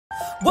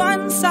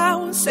Once I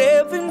was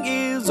 7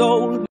 years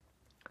old.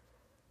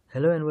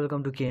 Hello and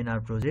welcome to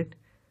Keymad project.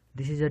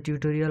 This is a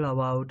tutorial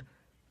about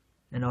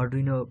an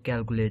Arduino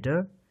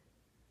calculator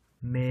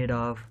made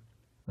of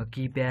a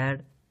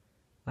keypad,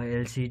 a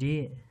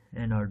LCD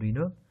and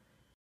Arduino.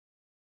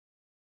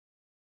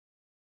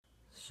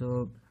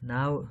 So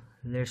now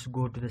let's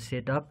go to the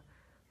setup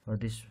for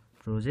this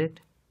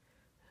project.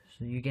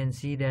 So you can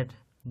see that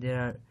there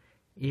are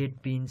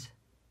 8 pins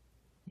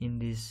in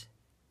this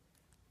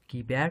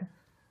keypad.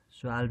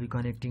 So I'll be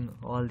connecting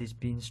all these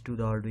pins to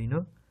the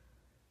Arduino.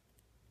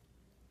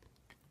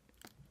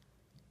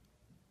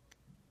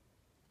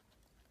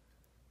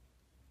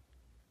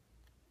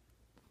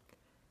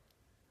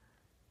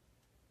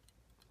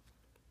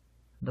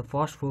 The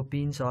first 4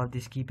 pins of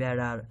this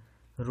keypad are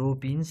row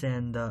pins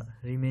and the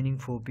remaining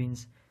 4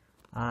 pins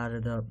are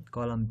the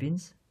column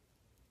pins.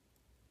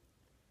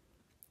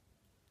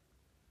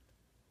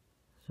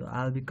 So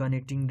I'll be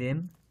connecting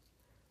them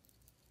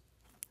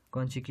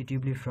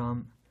consecutively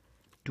from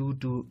 2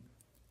 to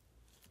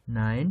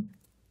 9.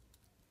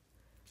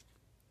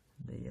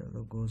 The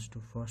yellow goes to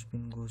first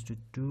pin, goes to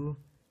 2,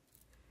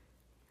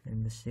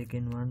 and the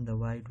second one, the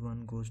white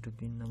one, goes to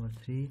pin number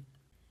 3,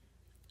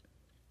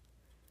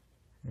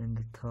 and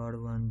the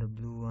third one, the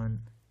blue one,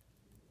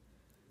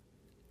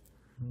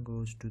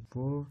 goes to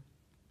 4,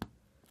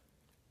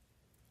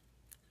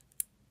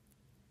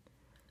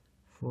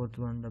 fourth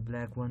one, the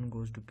black one,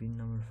 goes to pin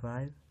number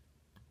 5,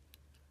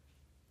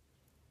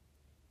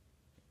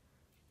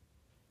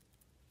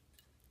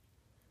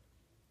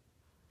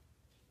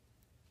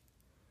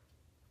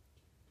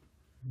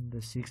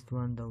 the sixth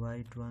one, the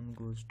white one,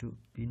 goes to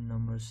pin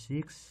number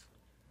 6,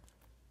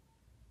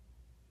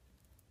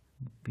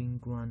 the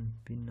pink one,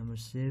 pin number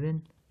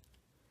 7,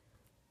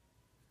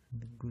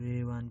 the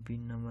gray one,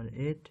 pin number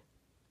 8,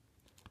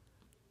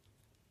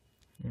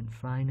 and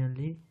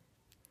finally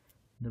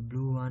the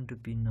blue one to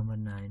pin number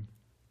 9.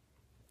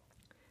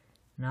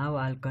 Now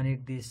I'll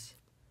connect this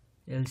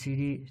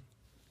LCD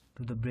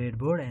to the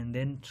breadboard, and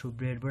then through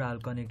breadboard I'll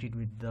connect it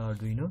with the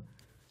Arduino.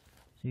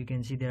 So you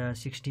can see there are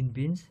 16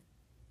 pins.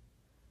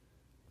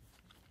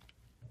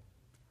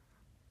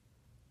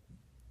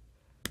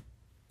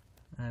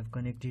 I have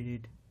connected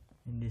it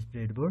in this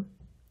breadboard.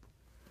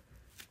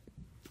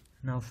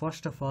 Now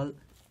first of all,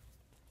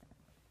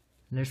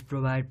 let's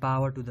provide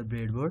power to the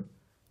breadboard.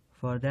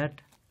 For that,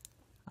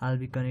 I'll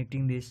be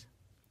connecting this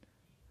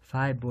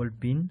 5-volt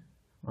pin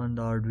on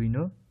the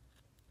Arduino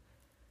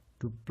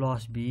to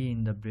plus B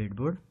in the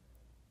breadboard,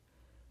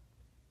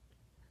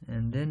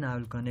 and then I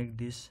will connect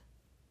this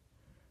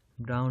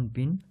ground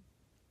pin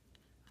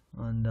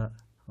on the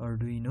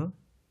Arduino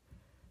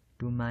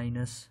to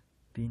minus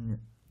pin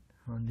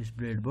on this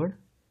breadboard.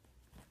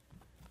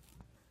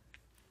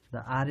 The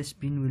RS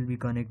pin will be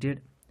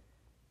connected.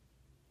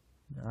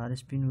 The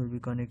RS pin will be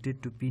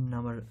connected to pin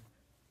number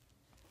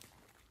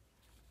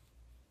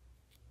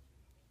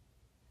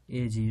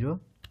A0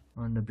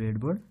 on the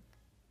breadboard,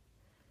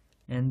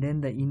 and then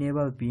the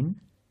enable pin,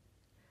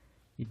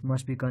 it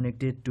must be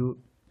connected to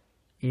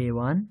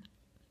A1.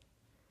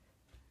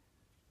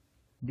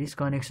 This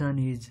connection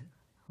is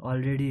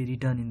already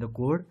written in the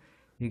code.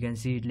 You can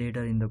see it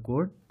later in the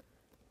code.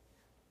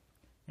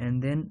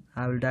 And then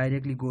I will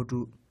directly go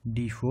to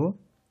D4.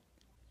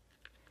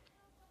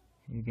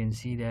 You can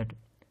see that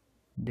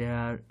there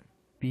are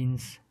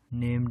pins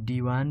named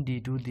D1,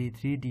 D2,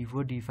 D3,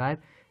 D4, D5,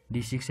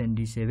 D6 and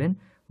D7.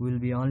 We will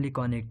be only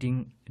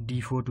connecting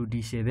D4 to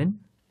D7.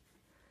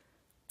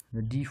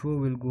 The D4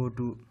 will go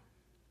to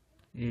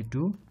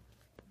A2,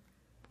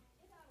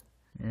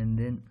 and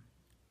then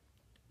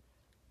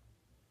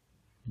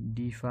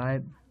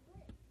D5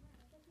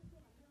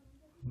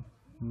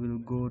 will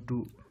go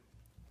to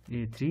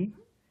A3,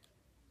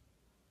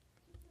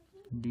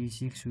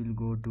 D6 will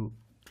go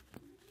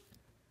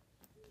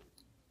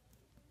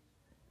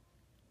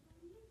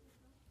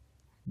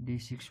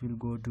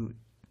to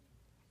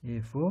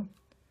A4,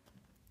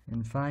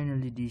 and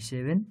finally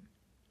D7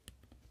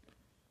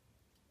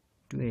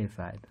 to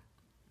A5.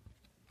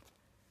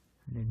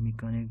 Let me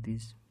connect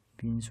these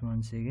pins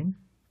once again.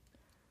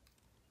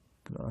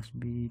 Plus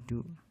B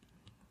to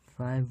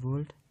 5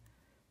 volt,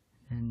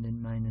 and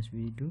then minus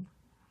B to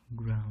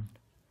ground.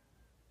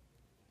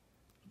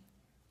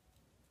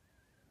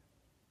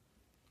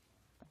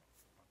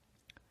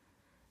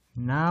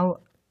 Now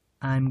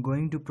I am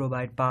going to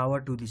provide power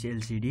to this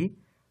LCD.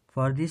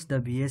 For this, the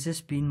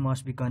VSS pin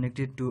must be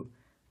connected to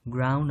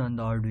ground on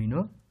the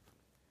Arduino.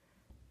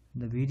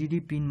 The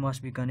VDD pin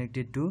must be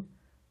connected to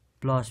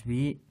plus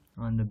V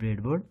on the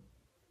breadboard.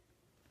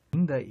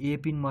 The A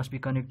pin must be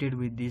connected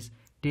with this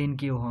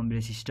 10k ohm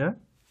resistor,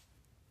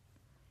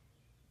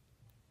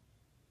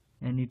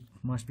 and it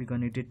must be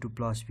connected to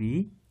plus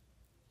V.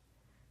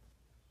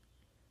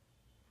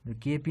 The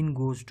K pin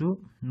goes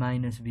to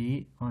minus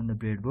V on the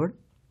breadboard.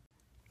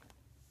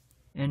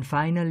 And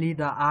finally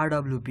the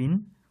RW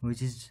pin,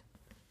 which is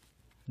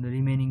the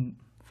remaining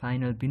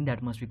final pin,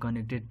 that must be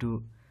connected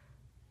to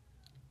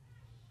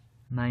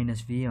minus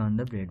V on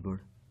the breadboard.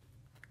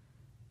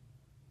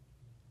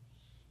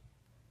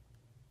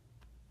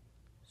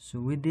 So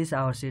with this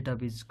our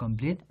setup is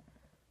complete.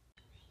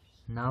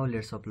 Now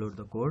let's upload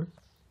the code.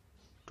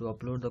 To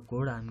upload the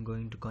code, I'm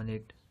going to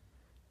connect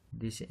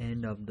this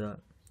end of the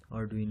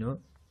Arduino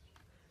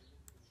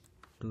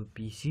to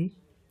PC.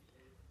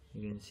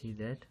 You can see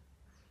that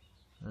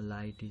the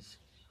light is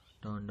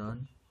turned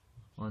on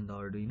the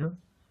Arduino.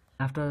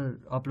 After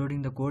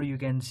uploading the code, you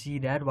can see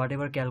that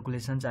whatever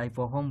calculations I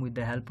perform with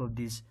the help of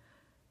this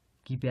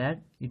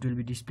keypad, it will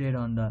be displayed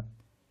on the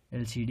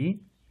LCD.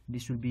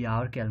 This will be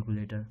our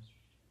calculator.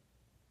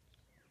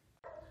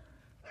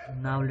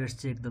 Now let's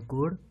check the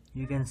code.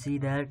 You can see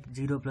that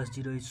 0 plus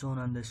 0 is shown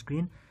on the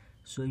screen.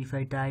 So if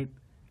I type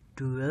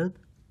 12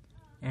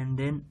 and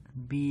then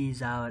B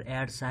is our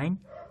add sign.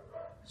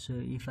 So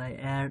if I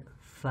add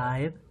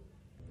 5,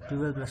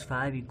 12 plus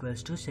 5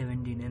 equals to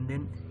 17, and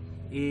then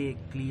A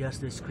clears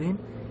the screen.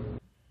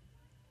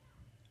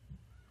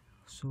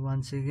 So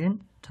once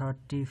again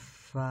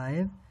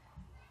 35,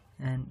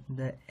 and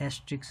the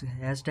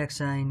hashtag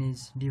sign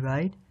is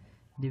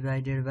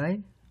divided by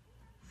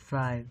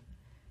 5.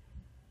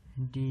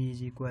 D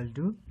is equals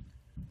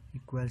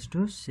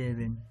to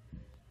 7.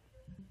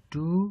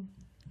 2,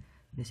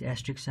 this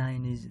asterisk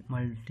sign is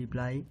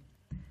multiplied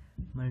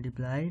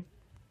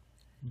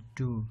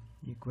 2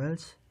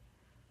 equals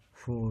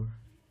 4,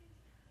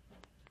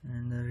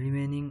 and the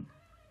remaining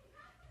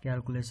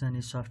calculation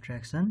is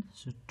subtraction.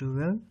 So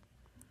 12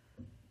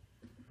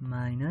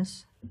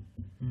 minus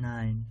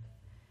 9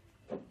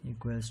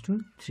 equals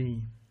to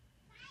 3.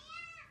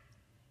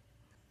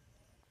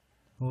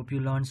 Hope you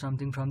learned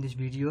something from this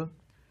video.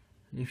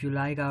 If you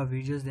like our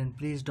videos, then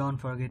please don't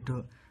forget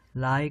to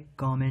like,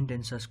 comment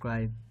and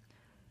subscribe.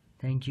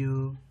 Thank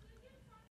you.